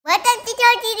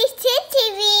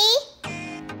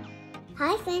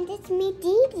friends, it's me,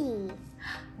 Dee Dee.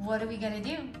 What are we gonna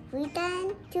do? We're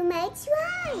going to make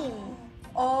slime.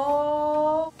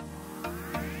 Oh.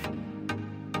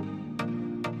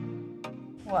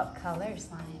 What color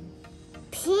slime?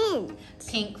 Pink.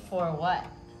 Pink for what?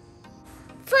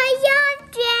 For your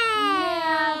day.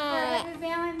 Yeah, for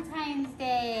Valentine's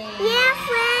Day. Yeah,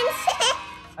 friends.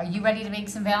 Are you ready to make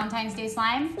some Valentine's Day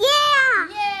slime? Yeah.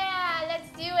 Yeah, let's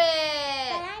do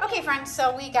it. Okay, friends,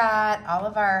 so we got all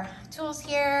of our tools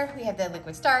here. We have the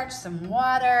liquid starch, some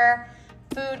water,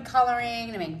 food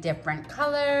coloring to make different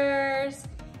colors,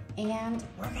 and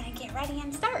we're gonna get ready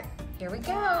and start. Here we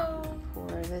go. Pour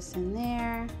this in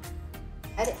there.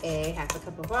 Add a half a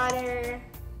cup of water.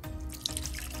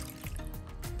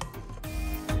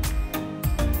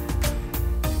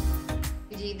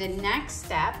 The next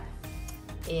step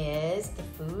is the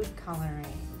food coloring.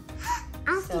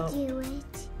 I'll do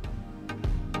it.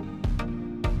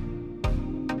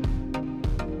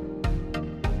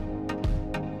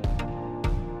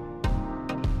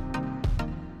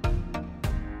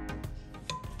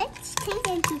 It's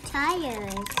taken to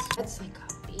tires. That's like a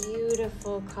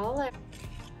beautiful color.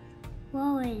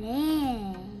 Whoa, it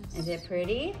is. Is it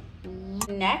pretty? Yeah.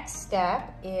 Next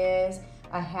step is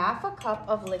a half a cup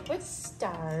of liquid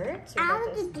starch. So we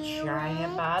got this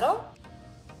giant bottle.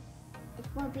 It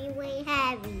will be way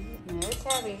heavy. No, it's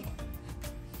heavy.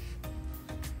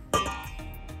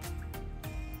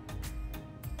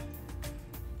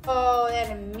 Oh,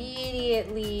 that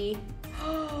immediately.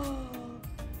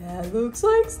 That looks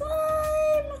like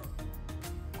slime.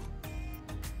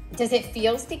 Does it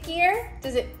feel stickier?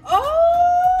 Does it?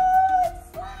 Oh,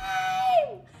 it's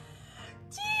slime.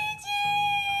 Gigi.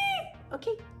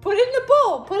 Okay, put it in the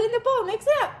bowl. Put it in the bowl. Mix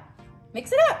it up.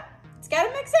 Mix it up. It's got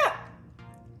to mix up.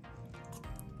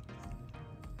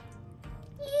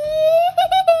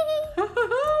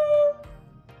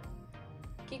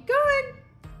 Keep going.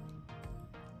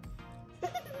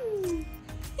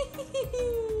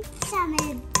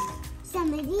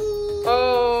 Some of these.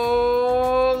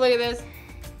 Oh, look at this.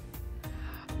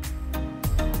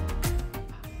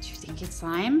 Do you think it's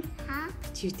slime? Huh?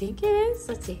 Do you think it is?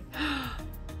 Let's see.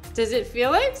 Does it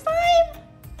feel like slime?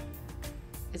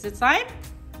 Is it slime?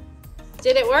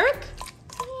 Did it work?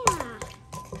 Yeah.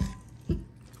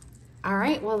 All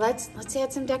right, well, let's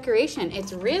add some decoration.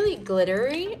 It's really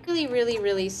glittery,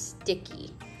 really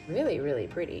sticky. Really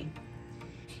pretty.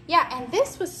 Yeah, and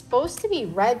this was supposed to be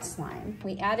red slime.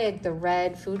 We added the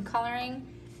red food coloring,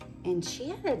 and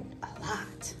she added a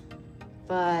lot,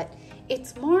 but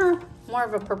it's more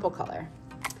of a purple color.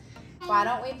 Why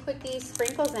don't we put these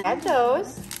sprinkles in? Add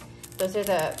those. Those are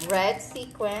the red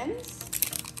sequins.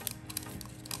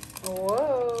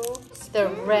 Whoa. It's the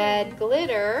red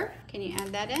glitter. Can you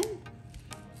add that in?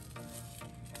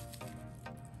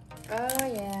 Oh,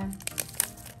 yeah.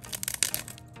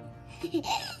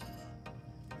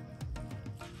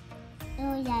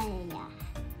 Oh, yeah.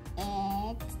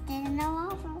 It's in the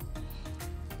waffle.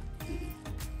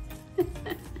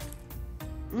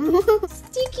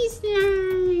 Sticky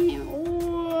slime.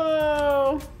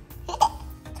 Whoa.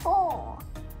 Oh.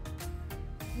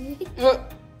 Whoa,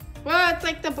 it's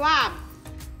like the blob.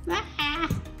 Put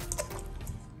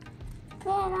it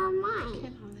on Look at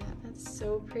mine. all that. That's so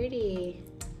pretty.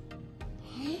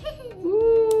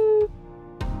 Ooh.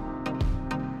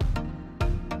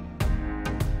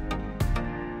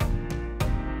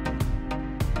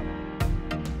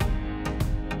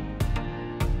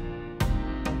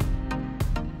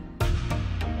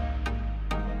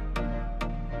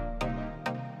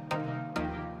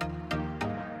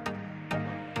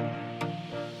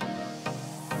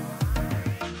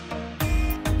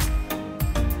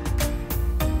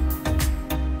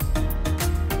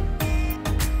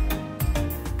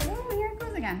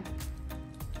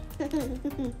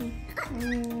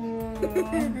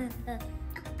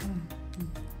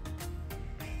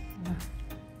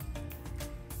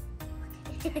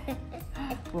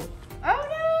 Whoa. Oh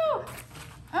no!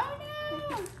 Oh no!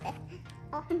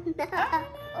 Oh no! Oh no!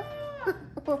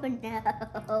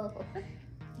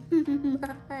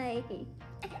 My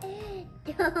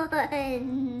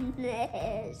done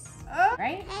this. Oh.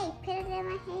 Right? Hey, put it in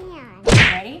my hand.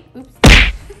 Ready? Oops.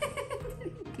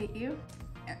 Get you.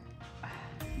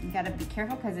 You gotta be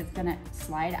careful because it's gonna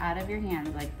slide out of your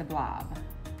hand like the blob.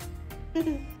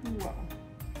 Whoa.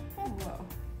 Whoa.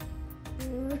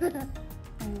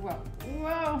 Whoa.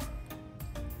 Whoa.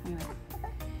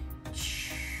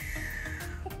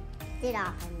 Get it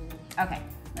off of me. Okay,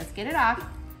 let's get it off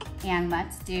and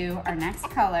let's do our next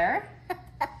color.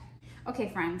 Okay,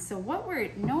 friends, so what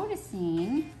we're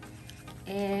noticing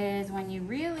is when you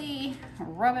really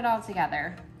rub it all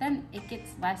together, then it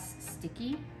gets less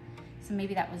sticky. So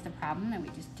maybe that was the problem, that we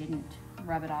just didn't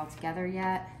rub it all together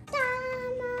yet.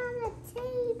 On the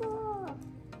table.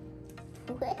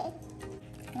 What?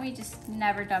 We just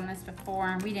never done this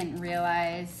before. We didn't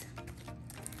realize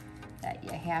that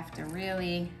you have to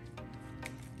really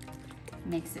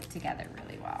mix it together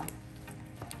really well.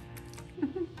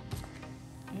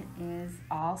 It is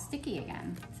all sticky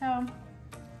again. So,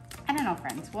 I don't know,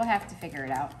 friends. We'll have to figure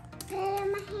it out.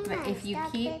 But if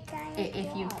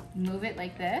you move it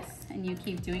like this and you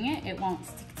keep doing it, it won't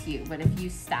stick to you. But if you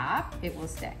stop, it will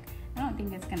stick. I don't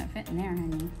think it's gonna fit in there,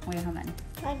 honey. Wait, hold on.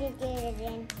 Try to get it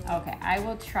in. Okay, I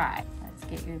will try. Let's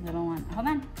get your little one. Hold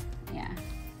on. Yeah.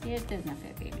 See, it doesn't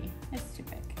fit, baby. It's too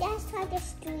big. Just try to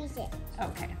squeeze it.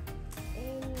 Okay.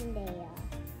 In there.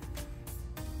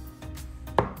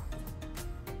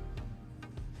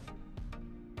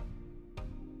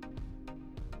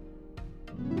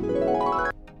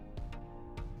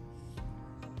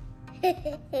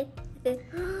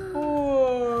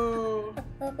 Oh.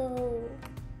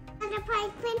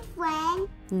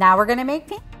 Now we're gonna make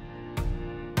pink.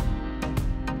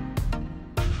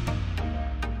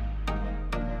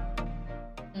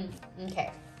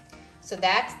 Okay, so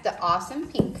that's the awesome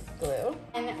pink glue.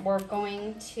 And we're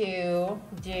going to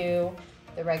do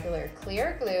the regular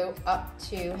clear glue up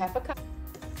to half a cup.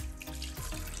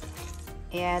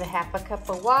 Add half a cup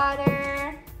of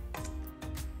water.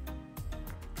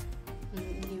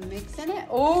 You mix in it.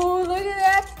 Oh, look at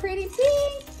that pretty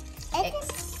pink.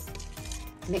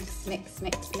 Mix, mix,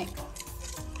 mix, mix.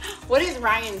 What does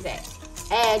Ryan say?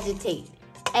 Agitate,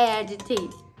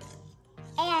 agitate.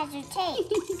 Agitate,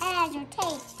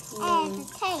 agitate,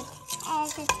 agitate,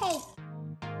 agitate.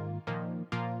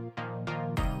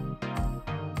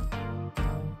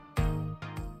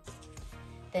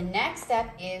 The next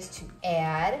step is to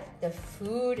add the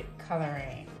food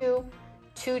coloring.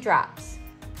 Two drops.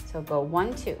 So go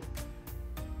 1, 2.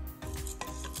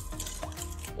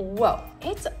 Whoa,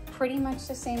 it's pretty much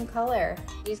the same color.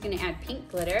 He's gonna add pink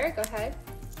glitter, go ahead.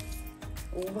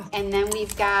 Whoa. And then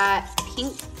we've got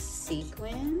pink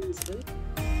sequins. Ooh.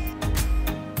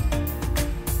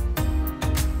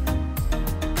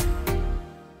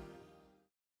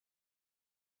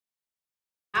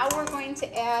 Now we're going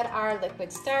to add our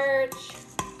liquid starch.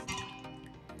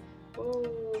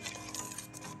 Ooh.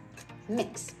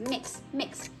 Mix, mix,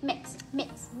 mix, mix,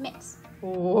 mix, mix.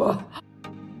 Whoa.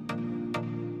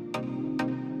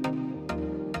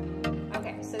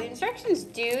 Okay, so the instructions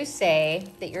do say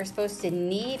that you're supposed to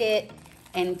knead it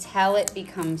until it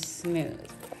becomes smooth.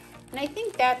 And I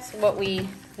think that's what we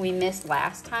missed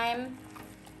last time.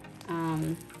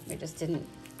 We just didn't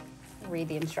read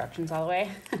the instructions all the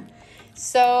way.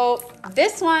 So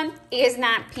this one is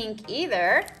not pink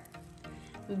either,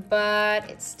 but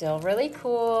it's still really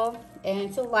cool. And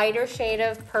it's a lighter shade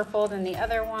of purple than the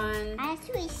other one.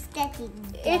 Actually sticky.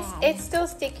 It's still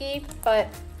sticky, but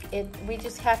we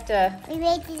just have to. We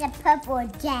made it a purple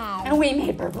again. And we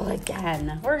made purple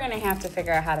again. We're gonna have to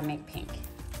figure out how to make pink.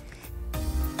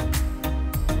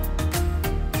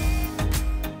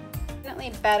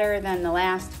 Definitely better than the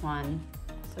last one.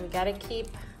 So we gotta keep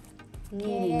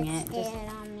kneading it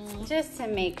just to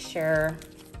make sure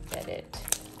that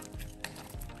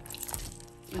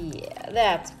yeah,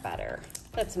 that's better.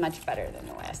 That's much better than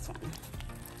the last one.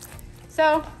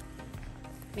 So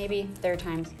maybe third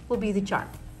time will be the charm.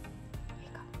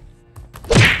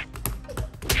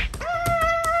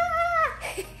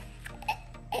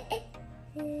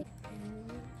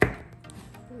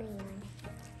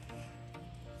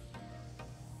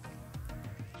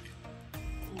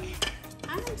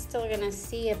 I'm still gonna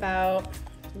see about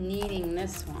kneading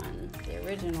this one, the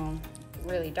original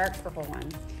really dark purple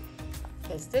one,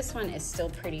 because this one is still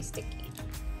pretty sticky.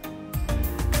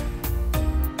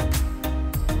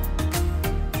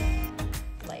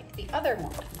 Like the other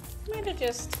one. Might have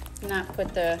just not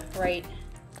put the right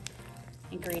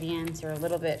ingredients, or a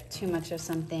little bit too much of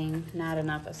something, not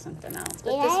enough of something else.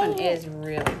 But this one is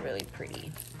really, really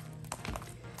pretty.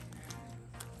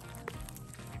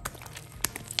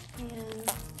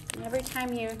 And every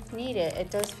time you knead it, it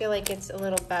does feel like it's a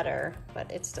little better, but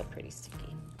it's still pretty sticky.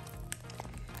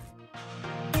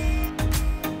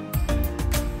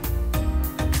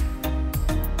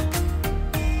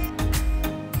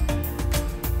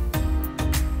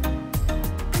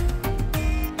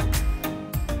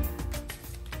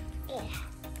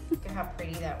 Look at how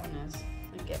pretty that one is.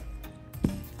 Look at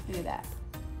that.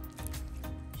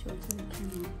 Show it to the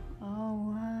camera.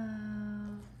 Oh,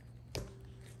 wow.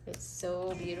 It's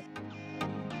so beautiful.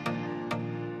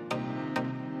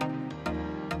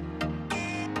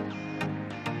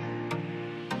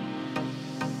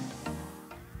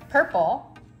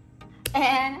 purple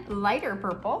and lighter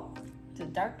purple. So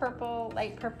dark purple,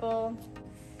 light purple.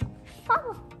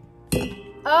 Purple.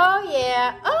 Oh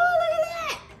yeah. Oh, look at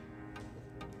that.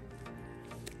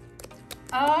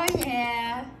 Oh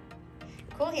yeah.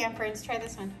 Cool hand, friends. Try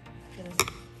this one.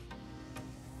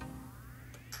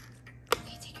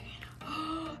 Okay, take your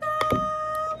hand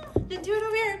off. Then do it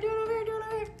over here. Do it over here. Do it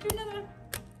over here. Do another one.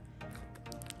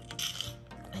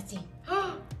 Let's see.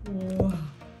 Whoa.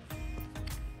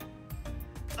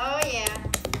 Oh yeah.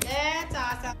 That's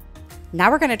awesome.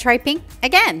 Now we're gonna try pink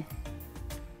again.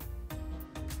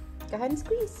 Go ahead and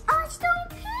squeeze. Oh, it's still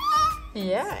pink.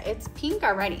 Yeah, it's pink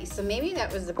already. So maybe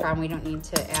that was the problem. We don't need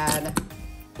to add.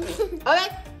 Okay.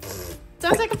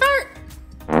 Sounds like a fart.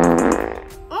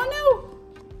 Oh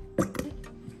no.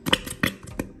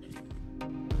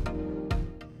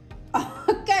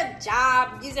 Oh, good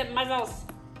job. Using muscles.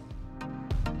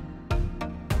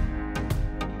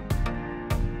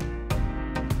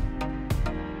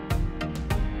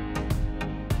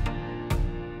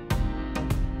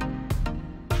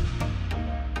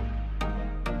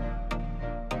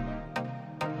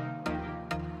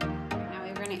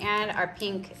 Add our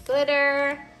pink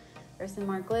glitter or some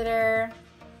more glitter.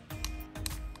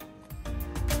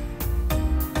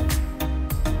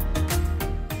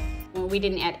 Well, we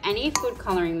didn't add any food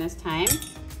coloring this time.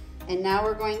 And now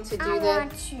we're going to do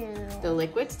the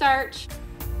liquid starch.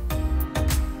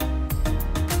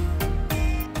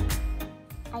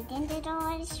 I think it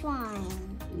already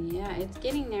slime. Yeah, it's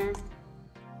getting there.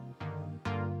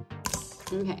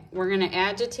 Okay, we're gonna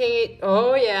agitate.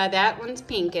 Oh yeah, that one's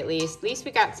pink at least. At least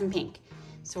we got some pink.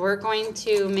 So we're going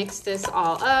to mix this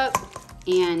all up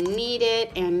and knead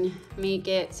it and make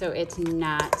it so it's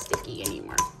not sticky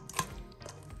anymore.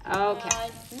 Okay,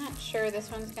 I'm not sure this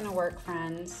one's gonna work,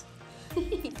 friends.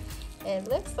 It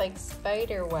looks like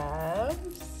spider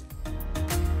webs.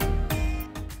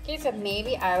 Okay, so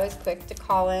maybe I was quick to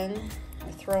call in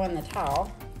or throw in the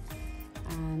towel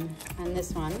on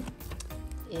this one.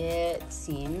 It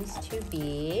seems to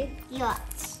be...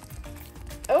 Yachts.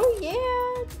 Oh,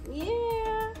 yeah.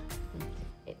 Yeah.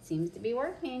 It seems to be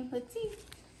working. Let's see.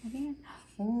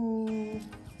 Ooh.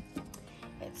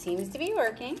 It seems to be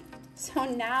working. So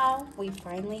now we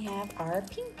finally have our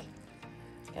pink.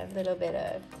 It's got a little bit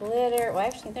of glitter. Well,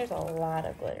 actually, there's a lot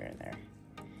of glitter in there.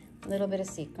 A little bit of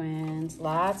sequins.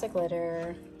 Lots of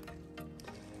glitter.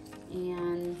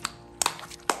 And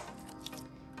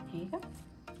here you go.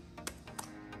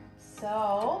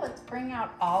 So let's bring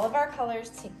out all of our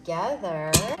colors together.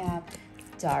 We have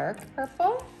dark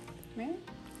purple, right?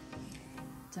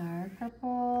 Dark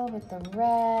purple with the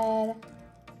red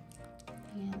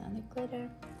and on the glitter.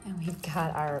 And we've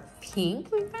got our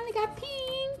pink. We finally got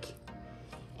pink.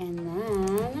 And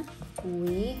then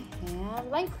we have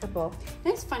light purple.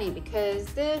 And it's funny because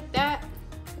that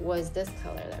was this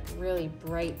color, that really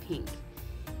bright pink.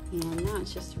 And now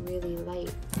it's just really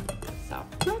light. So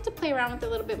we'll have to play around with it a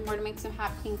little bit more to make some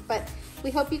hot pink, but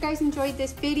we hope you guys enjoyed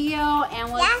this video,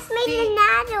 and Let's make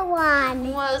another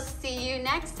one. We'll see you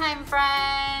next time,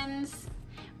 friends.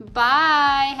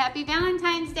 Bye. Happy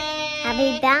Valentine's Day.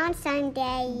 Happy Valentine's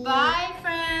Day. Bye,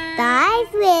 friends. Bye,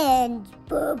 friends.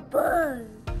 Bye-bye.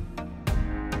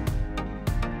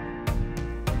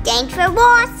 Thanks for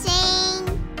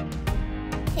watching.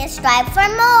 Subscribe for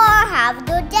more. Have a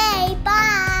good day.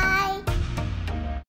 Bye.